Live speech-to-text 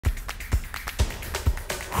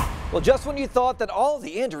Well, just when you thought that all of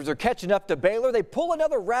the injuries are catching up to Baylor, they pull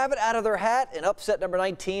another rabbit out of their hat and upset number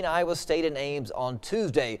 19 Iowa State in Ames on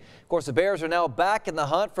Tuesday. Of course, the Bears are now back in the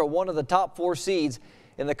hunt for one of the top 4 seeds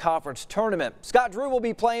in the conference tournament. Scott Drew will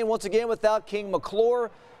be playing once again without King McClure,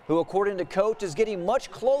 who, according to coach, is getting much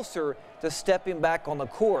closer to stepping back on the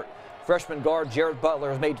court. Freshman guard Jared Butler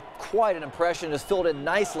has made quite an impression, has filled in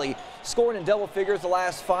nicely, scoring in double figures the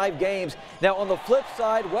last 5 games. Now, on the flip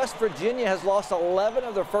side, West Virginia has lost 11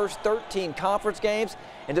 of their first 13 conference games.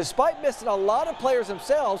 And despite missing a lot of players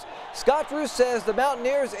themselves, Scott Drew says the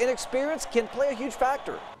Mountaineers' inexperience can play a huge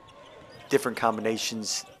factor. Different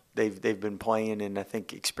combinations they've been playing, and I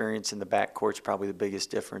think experience in the backcourt is probably the biggest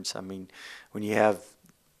difference. I mean, when you have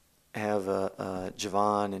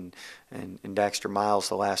Javon and Daxter Miles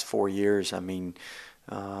the last 4 years. I mean,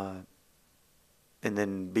 and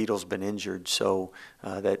then Beadle's been injured, so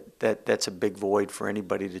that's a big void for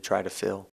anybody to try to fill.